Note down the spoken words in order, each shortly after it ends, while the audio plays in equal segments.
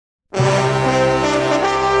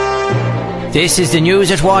This is the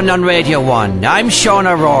news at 1 on Radio 1. I'm Sean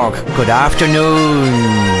O'Rourke. Good afternoon.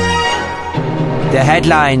 The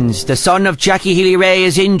headlines. The son of Jackie Healy-Rae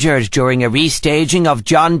is injured during a restaging of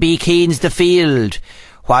John B. Keane's The Field.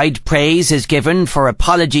 Wide praise is given for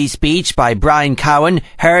apology speech by Brian Cowan,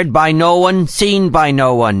 heard by no one, seen by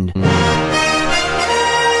no one.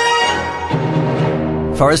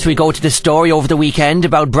 First, we go to the story over the weekend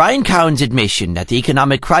about Brian Cowan's admission that the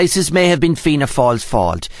economic crisis may have been Fianna Fáil's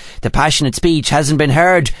fault. The passionate speech hasn't been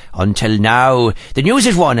heard until now. The News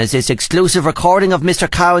at 1 has this exclusive recording of Mr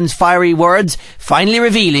Cowan's fiery words, finally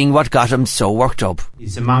revealing what got him so worked up.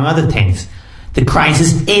 It's among other things. The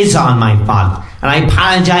crisis is all my fault, and I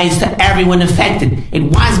apologise to everyone affected. It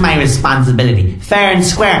was my responsibility, fair and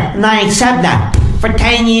square, and I accept that. For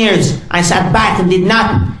 10 years, I sat back and did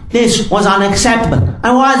nothing. This was unacceptable.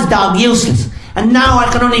 I was dog useless. And now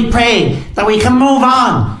I can only pray that we can move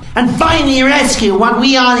on and finally rescue what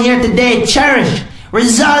we all here today cherish.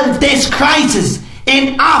 Resolve this crisis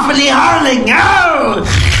in Offaly hurling. Oh!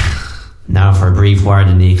 Now for a brief word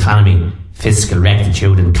on the economy. Fiscal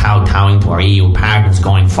rectitude and kowtowing to our EU partners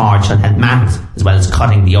going forward shall help matters, as well as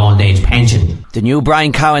cutting the old age pension. The new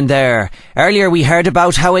Brian Cowan there. Earlier we heard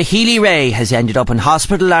about how a Healy-Rae has ended up in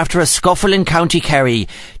hospital after a scuffle in County Kerry.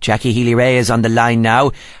 Jackie Healy-Rae is on the line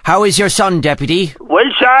now. How is your son, Deputy? Well,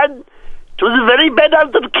 Sean, it was a very bad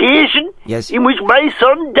altercation. Yes. In which my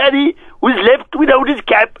son, Danny, was left without his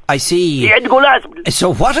cap. I see. He had to go to hospital.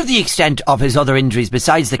 So what are the extent of his other injuries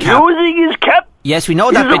besides the cap? Losing his cap Yes, we know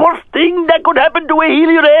is that. the worst thing that could happen to a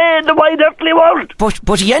Healy-Rae in the wide earthly world.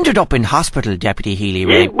 But he ended up in hospital, Deputy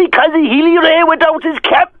Healy-Rae. Because a Healy-Rae without his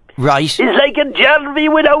cap Right. is like a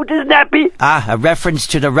Jarvey without his nappy. Ah, a reference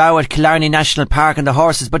to the row at Killarney National Park and the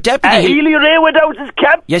horses. But Deputy A Healy-Rae without his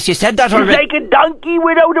cap Yes, you said that is already. like a donkey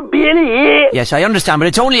without a bale of hay. Yes, I understand, but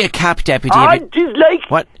it's only a cap, Deputy. And tis like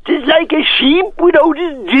What? Tis like a sheep without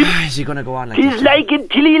his jib. Is he going to go on like Tis this? like a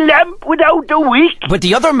tilly lamp without a wick. But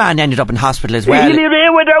the other man ended up in hospital as A well. Healy-Rae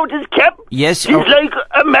without his cap. Yes. Tis like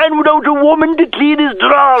a man without a woman to clean his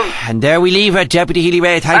drawers. And there we leave it, Deputy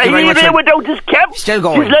Healy-Rae. Thank A you very much. Healy-Rae without his cap. Still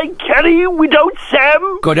going. Tis like Kerry without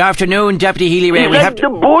Sam. Good afternoon, Deputy Healy-Rae. Tis like the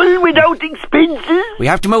bull without expenses. We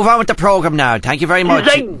have to move on with the programme now. Thank you very much.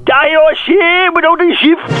 Tis like Die or Shea without a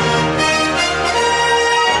shift.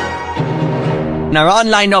 In our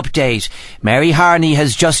online update, Mary Harney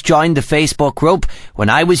has just joined the Facebook group. When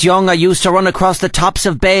I was young, I used to run across the tops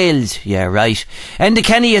of bales. Yeah, right. Enda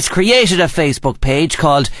Kenny has created a Facebook page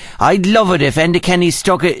called I'd Love It If Enda Kenny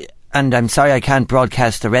Stuck It... And I'm sorry I can't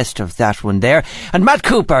broadcast the rest of that one there. And Matt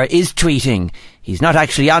Cooper is tweeting. He's not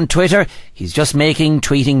actually on Twitter, he's just making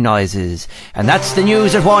tweeting noises. And that's the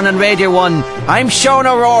News at 1 on Radio 1. I'm Sean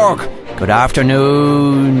O'Rourke. Good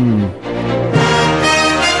afternoon.